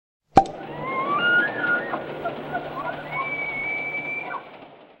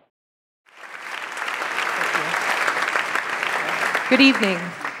Good evening.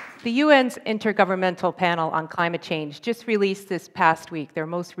 The UN's Intergovernmental Panel on Climate Change just released this past week their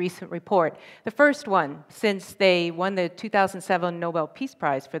most recent report, the first one since they won the 2007 Nobel Peace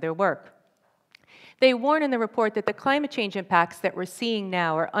Prize for their work. They warn in the report that the climate change impacts that we're seeing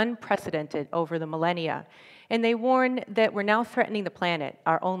now are unprecedented over the millennia, and they warn that we're now threatening the planet,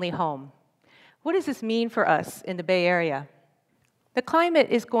 our only home. What does this mean for us in the Bay Area? The climate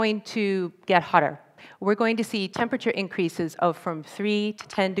is going to get hotter. We're going to see temperature increases of from 3 to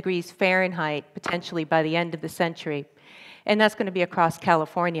 10 degrees Fahrenheit, potentially by the end of the century. And that's going to be across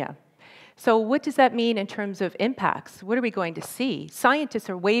California. So what does that mean in terms of impacts? What are we going to see?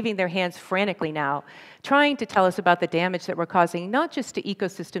 Scientists are waving their hands frantically now, trying to tell us about the damage that we're causing, not just to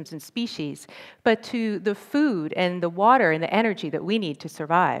ecosystems and species, but to the food and the water and the energy that we need to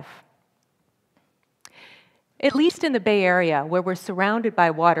survive. At least in the Bay Area, where we're surrounded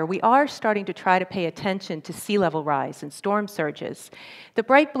by water, we are starting to try to pay attention to sea level rise and storm surges. The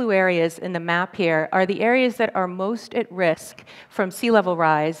bright blue areas in the map here are the areas that are most at risk from sea level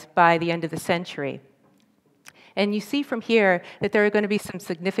rise by the end of the century. And you see from here that there are going to be some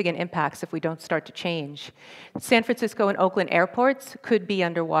significant impacts if we don't start to change. San Francisco and Oakland airports could be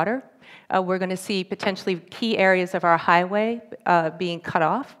underwater. We're going to see potentially key areas of our highway being cut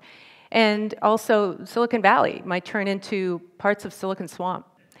off. And also, Silicon Valley might turn into parts of Silicon Swamp.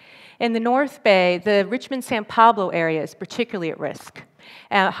 In the North Bay, the Richmond-San Pablo area is particularly at risk.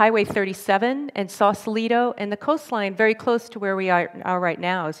 Highway 37 and Sausalito and the coastline very close to where we are right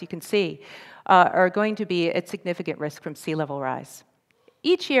now, as you can see, are going to be at significant risk from sea level rise.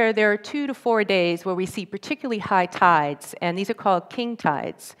 Each year, there are 2 to 4 days where we see particularly high tides, and these are called king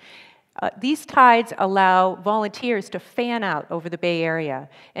tides. These tides allow volunteers to fan out over the Bay Area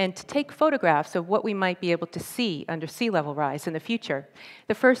and to take photographs of what we might be able to see under sea level rise in the future.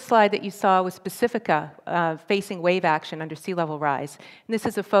 The first slide that you saw was Pacifica facing wave action under sea level rise. And this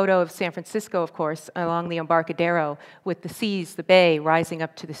is a photo of San Francisco, of course, along the Embarcadero with the seas, the bay, rising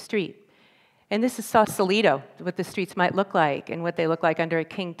up to the street. And this is Sausalito, what the streets might look like and what they look like under a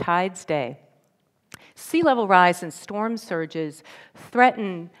king tides day. Sea level rise and storm surges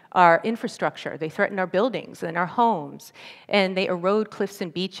threaten our infrastructure. They threaten our buildings and our homes, and they erode cliffs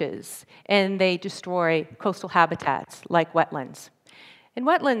and beaches, and they destroy coastal habitats like wetlands. And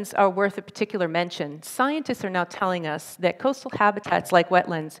wetlands are worth a particular mention. Scientists are now telling us that coastal habitats like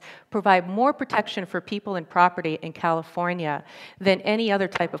wetlands provide more protection for people and property in California than any other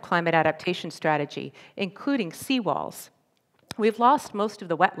type of climate adaptation strategy, including seawalls. We've lost most of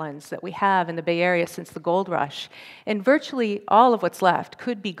the wetlands that we have in the Bay Area since the gold rush, and virtually all of what's left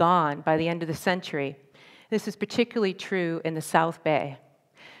could be gone by the end of the century. This is particularly true in the South Bay.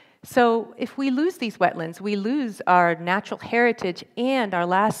 So if we lose these wetlands, we lose our natural heritage and our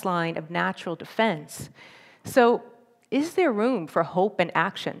last line of natural defense. So is there room for hope and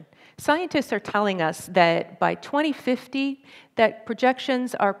action? Scientists are telling us that by 2050, that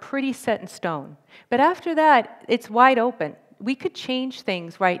projections are pretty set in stone. But after that, it's wide open. We could change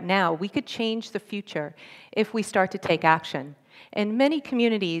things right now. We could change the future if we start to take action. And many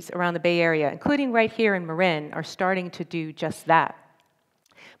communities around the Bay Area, including right here in Marin, are starting to do just that.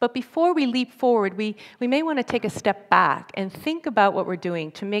 But before we leap forward, we may want to take a step back and think about what we're doing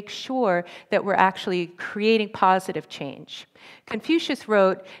to make sure that we're actually creating positive change. Confucius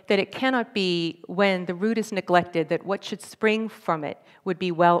wrote that it cannot be when the root is neglected that what should spring from it would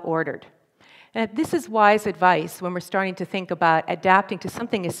be well ordered. And this is wise advice when we're starting to think about adapting to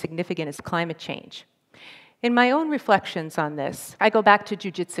something as significant as climate change. In my own reflections on this, I go back to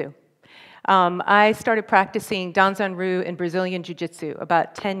Jujitsu. I started practicing Danzan-ryu and Brazilian Jiu-Jitsu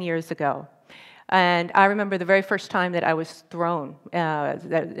about 10 years ago. And I remember the very first time that I was thrown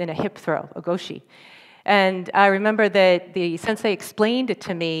in a hip throw, a goshi. And I remember that the sensei explained it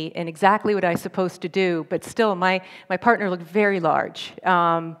to me and exactly what I was supposed to do, but still my partner looked very large.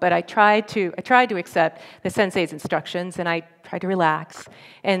 But I tried to accept the sensei's instructions, and I tried to relax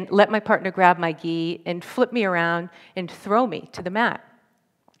and let my partner grab my gi and flip me around and throw me to the mat.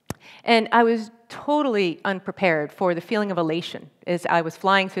 And I was totally unprepared for the feeling of elation as I was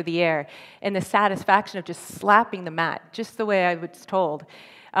flying through the air and the satisfaction of just slapping the mat, just the way I was told,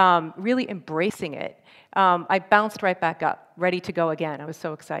 really embracing it. I bounced right back up, ready to go again. I was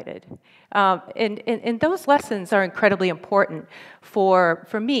so excited. And those lessons are incredibly important for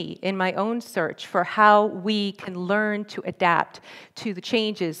me in my own search for how we can learn to adapt to the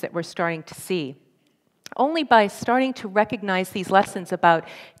changes that we're starting to see. Only by starting to recognize these lessons about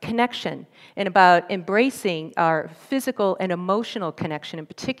connection and about embracing our physical and emotional connection in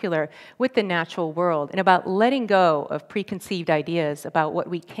particular with the natural world and about letting go of preconceived ideas about what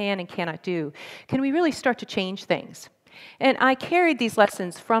we can and cannot do, can we really start to change things. And I carried these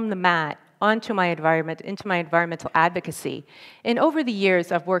lessons from the mat onto my environment, into my environmental advocacy. And over the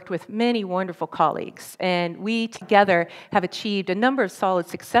years, I've worked with many wonderful colleagues, and we together have achieved a number of solid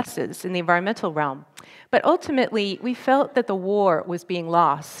successes in the environmental realm. But ultimately, we felt that the war was being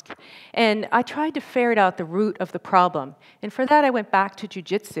lost. And I tried to ferret out the root of the problem. And for that, I went back to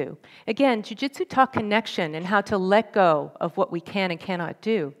Jujitsu. Again, Jujitsu taught connection and how to let go of what we can and cannot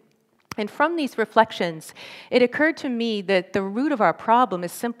do. And from these reflections, it occurred to me that the root of our problem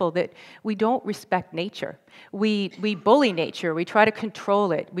is simple, that we don't respect nature. We bully nature, we try to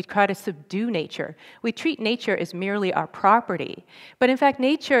control it, we try to subdue nature. We treat nature as merely our property. But in fact,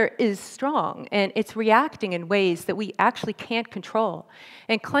 nature is strong, and it's reacting in ways that we actually can't control.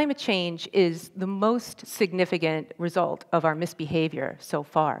 And climate change is the most significant result of our misbehavior so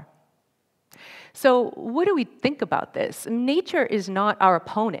far. So what do we think about this? Nature is not our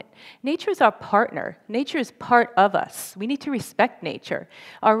opponent. Nature is our partner. Nature is part of us. We need to respect nature.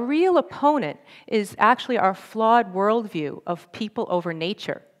 Our real opponent is actually our flawed worldview of people over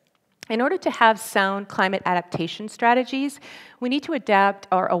nature. In order to have sound climate adaptation strategies, we need to adapt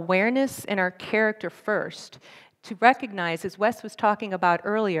our awareness and our character first, to recognize, as Wes was talking about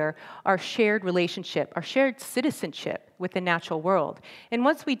earlier, our shared relationship, our shared citizenship with the natural world. And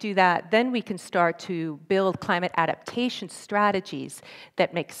once we do that, then we can start to build climate adaptation strategies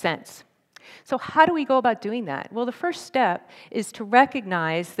that make sense. So how do we go about doing that? Well, the first step is to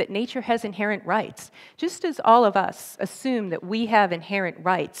recognize that nature has inherent rights. Just as all of us assume that we have inherent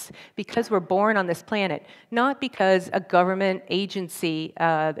rights because we're born on this planet, not because a government agency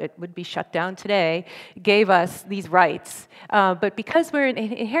that would be shut down today gave us these rights, but because we're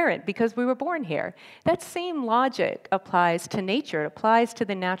inherent, because we were born here. That same logic applies to nature. It applies to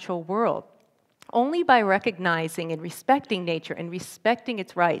the natural world. Only by recognizing and respecting nature and respecting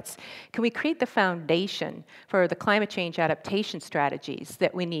its rights can we create the foundation for the climate change adaptation strategies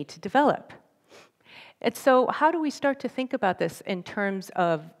that we need to develop. And so how do we start to think about this in terms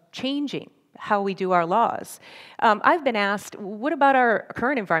of changing how we do our laws? I've been asked, what about our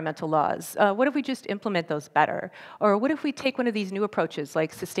current environmental laws? What if we just implement those better? Or what if we take one of these new approaches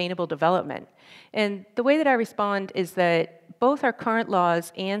like sustainable development? And the way that I respond is that both our current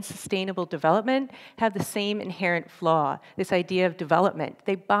laws and sustainable development have the same inherent flaw, this idea of development.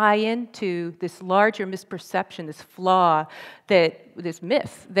 They buy into this larger misperception, this flaw, this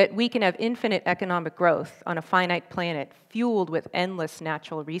myth that we can have infinite economic growth on a finite planet fueled with endless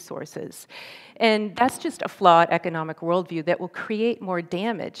natural resources. And that's just a flawed economic worldview that will create more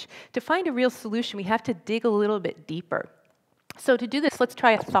damage. To find a real solution, we have to dig a little bit deeper. So to do this, let's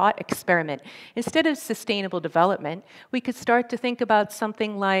try a thought experiment. Instead of sustainable development, we could start to think about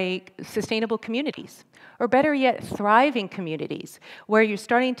something like sustainable communities, or better yet, thriving communities, where you're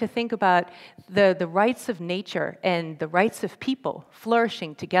starting to think about the rights of nature and the rights of people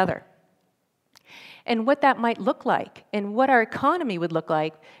flourishing together. And what that might look like, and what our economy would look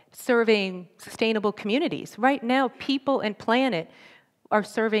like serving sustainable communities. Right now, people and planet are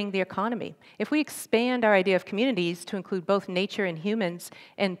serving the economy. If we expand our idea of communities to include both nature and humans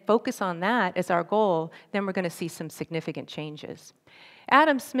and focus on that as our goal, then we're going to see some significant changes.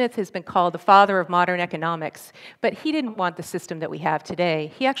 Adam Smith has been called the father of modern economics, but he didn't want the system that we have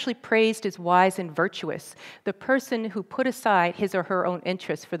today. He actually praised as wise and virtuous, the person who put aside his or her own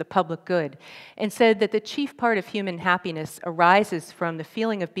interests for the public good, and said that the chief part of human happiness arises from the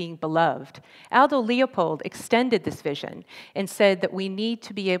feeling of being beloved. Aldo Leopold extended this vision and said that we need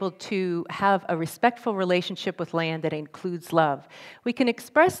to be able to have a respectful relationship with land that includes love. We can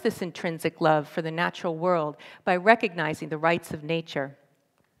express this intrinsic love for the natural world by recognizing the rights of nature.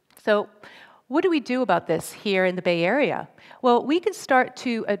 So what do we do about this here in the Bay Area? Well, we can start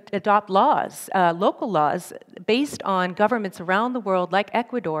to adopt laws, local laws, based on governments around the world like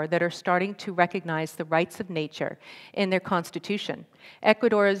Ecuador that are starting to recognize the rights of nature in their constitution.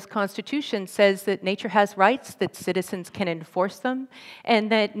 Ecuador's constitution says that nature has rights, that citizens can enforce them,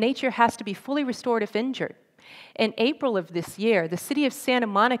 and that nature has to be fully restored if injured. In April of this year, the city of Santa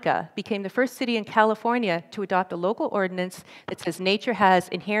Monica became the first city in California to adopt a local ordinance that says nature has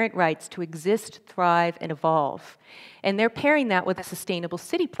inherent rights to exist, thrive, and evolve. And they're pairing that with a sustainable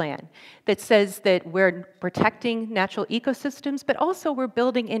city plan that says that we're protecting natural ecosystems, but also we're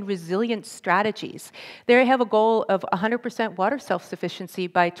building in resilient strategies. They have a goal of 100% water self-sufficiency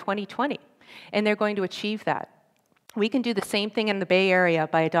by 2020, and they're going to achieve that. We can do the same thing in the Bay Area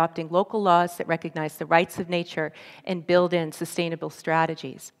by adopting local laws that recognize the rights of nature and build in sustainable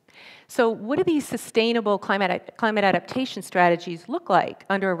strategies. So what do these sustainable climate adaptation strategies look like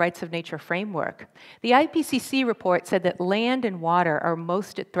under a rights of nature framework? The IPCC report said that land and water are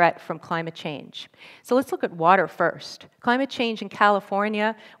most at threat from climate change. So let's look at water first. Climate change in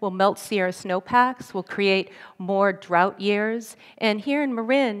California will melt Sierra snowpacks, will create more drought years, and here in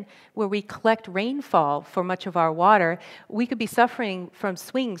Marin, where we collect rainfall for much of our water, we could be suffering from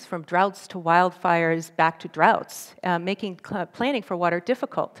swings from droughts to wildfires back to droughts, making planning for water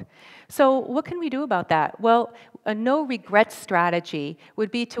difficult. So what can we do about that? Well, a no-regret strategy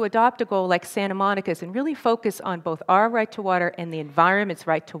would be to adopt a goal like Santa Monica's and really focus on both our right to water and the environment's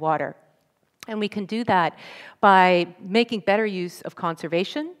right to water. And we can do that by making better use of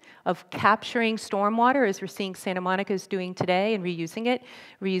conservation, of capturing stormwater, as we're seeing Santa Monica is doing today, and reusing it,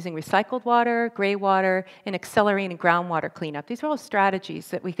 reusing recycled water, gray water, and accelerating groundwater cleanup. These are all strategies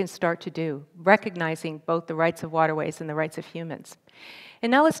that we can start to do, recognizing both the rights of waterways and the rights of humans. And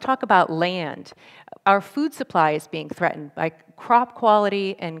now let's talk about land. Our food supply is being threatened by crop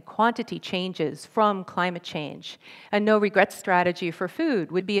quality and quantity changes from climate change. A no-regret strategy for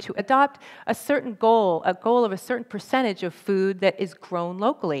food would be to adopt a certain goal, a goal of a certain percentage of food that is grown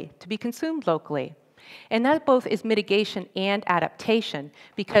locally, to be consumed locally. And that both is mitigation and adaptation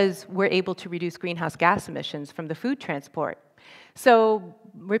because we're able to reduce greenhouse gas emissions from the food transport. So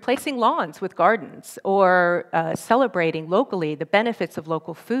replacing lawns with gardens or celebrating locally the benefits of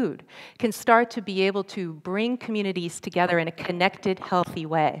local food can start to be able to bring communities together in a connected, healthy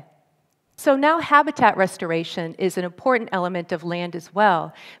way. So now habitat restoration is an important element of land as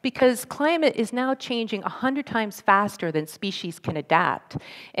well, because climate is now changing 100 times faster than species can adapt.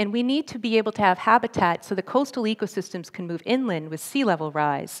 And we need to be able to have habitat so the coastal ecosystems can move inland with sea level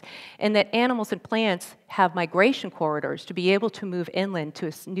rise, and that animals and plants have migration corridors to be able to move inland to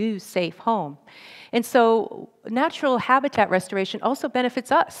a new safe home. And so natural habitat restoration also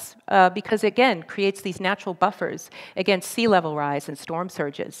benefits us because, again, creates these natural buffers against sea level rise and storm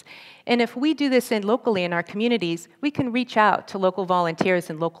surges. And if we do this locally in our communities, we can reach out to local volunteers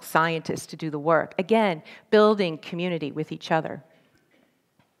and local scientists to do the work. Again, building community with each other.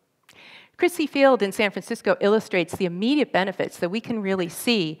 Crissy Field in San Francisco illustrates the immediate benefits that we can really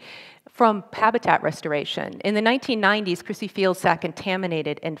see from habitat restoration. In the 1990s, Crissy Field sat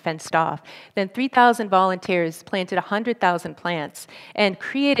contaminated and fenced off. Then 3,000 volunteers planted 100,000 plants and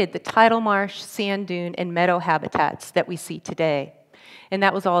created the tidal marsh, sand dune, and meadow habitats that we see today. And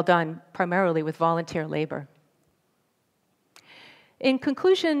that was all done primarily with volunteer labor. In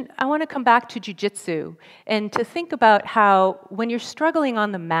conclusion, I want to come back to Jujitsu and to think about how when you're struggling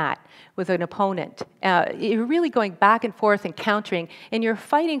on the mat with an opponent, you're really going back and forth and countering, and you're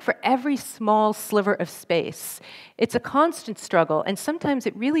fighting for every small sliver of space. It's a constant struggle, and sometimes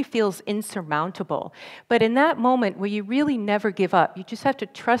it really feels insurmountable. But in that moment where you really never give up, you just have to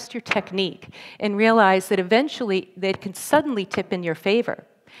trust your technique and realize that eventually it can suddenly tip in your favor.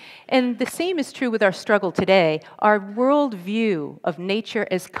 And the same is true with our struggle today. Our worldview of nature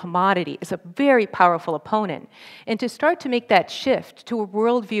as commodity is a very powerful opponent. And to start to make that shift to a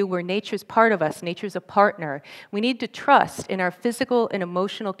worldview where nature is part of us, nature is a partner, we need to trust in our physical and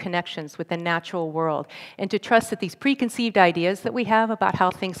emotional connections with the natural world, and to trust that these preconceived ideas that we have about how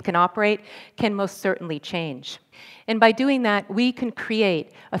things can operate can most certainly change. And by doing that, we can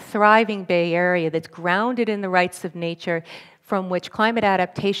create a thriving Bay Area that's grounded in the rights of nature, from which climate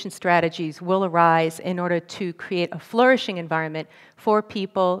adaptation strategies will arise in order to create a flourishing environment for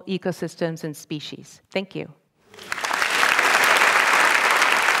people, ecosystems, and species. Thank you.